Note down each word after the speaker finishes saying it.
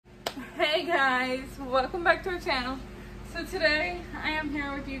Hey guys, welcome back to our channel. So today I am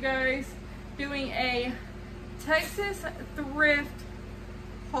here with you guys doing a Texas thrift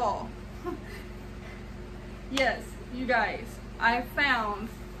haul. Yes, you guys, I found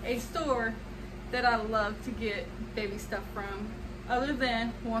a store that I love to get baby stuff from, other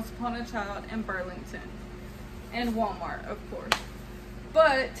than Once Upon a Child in Burlington and Walmart, of course.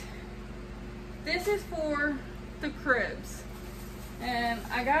 But this is for the cribs, and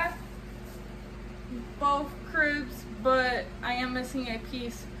I got both cribs, but I am missing a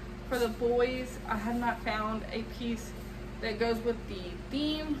piece for the boys. I have not found a piece that goes with the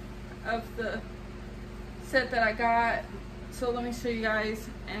theme of the set that I got. So let me show you guys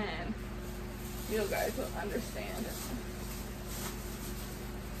and you guys will understand.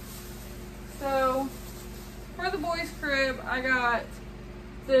 So for the boys crib, I got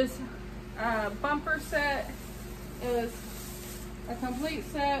this bumper set. It was a complete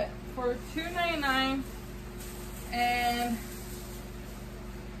set for $2.99, and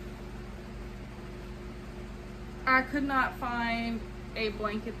I could not find a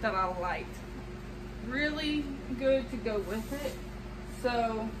blanket that I liked really good to go with it,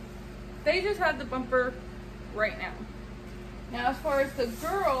 so they just had the bumper right now. Now as far as the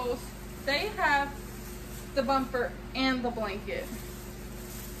girls, they have the bumper and the blanket.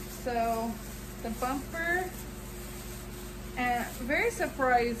 So the bumper, and very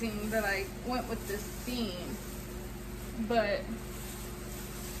surprising that I went with this theme, but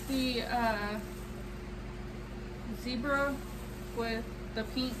the zebra with the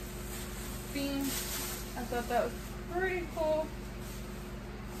pink theme, I thought that was pretty cool.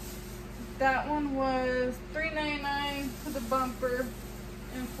 That one was $3.99 for the bumper,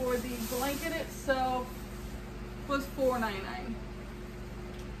 and for the blanket itself was $4.99.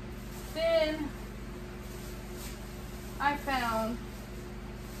 Then I found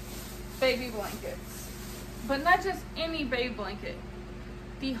baby blankets, but not just any baby blanket,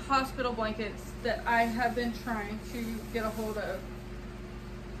 the hospital blankets that I have been trying to get a hold of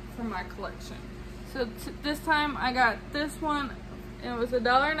for my collection. So this time I got this one, and it was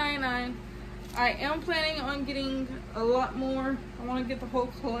 $1.99. I am planning on getting a lot more. I want to get the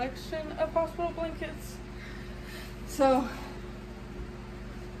whole collection of hospital blankets, so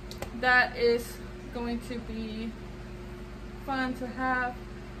that is going to be fun to have.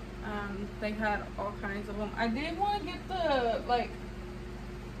 They had all kinds of them. I did want to get the like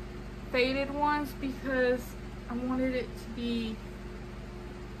faded ones because I wanted it to be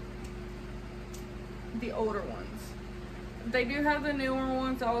the older ones. They do have the newer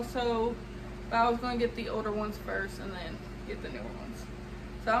ones also, but I was going to get the older ones first and then get the newer ones.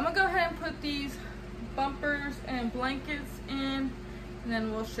 So I'm gonna go ahead and put these bumpers and blankets in, and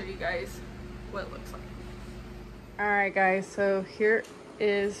then we'll show you guys what it looks like. Alright guys, so here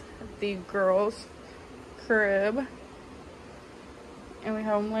is the girls' crib, and we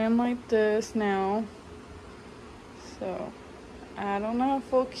have them laying like this now. So I don't know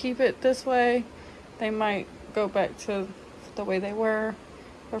if we'll keep it this way. They might go back to the way they were,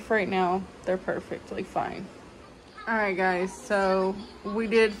 but for right now they're perfectly fine. Alright guys, so we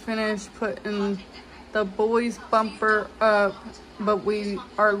did finish putting the boys' bumper up, but we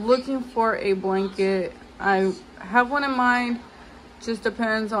are looking for a blanket. I have one in mind, just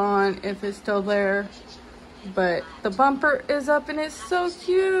depends on if it's still there, but the bumper is up and it's so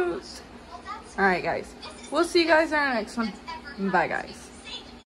cute. All right guys, we'll see you guys in our next one. Bye guys.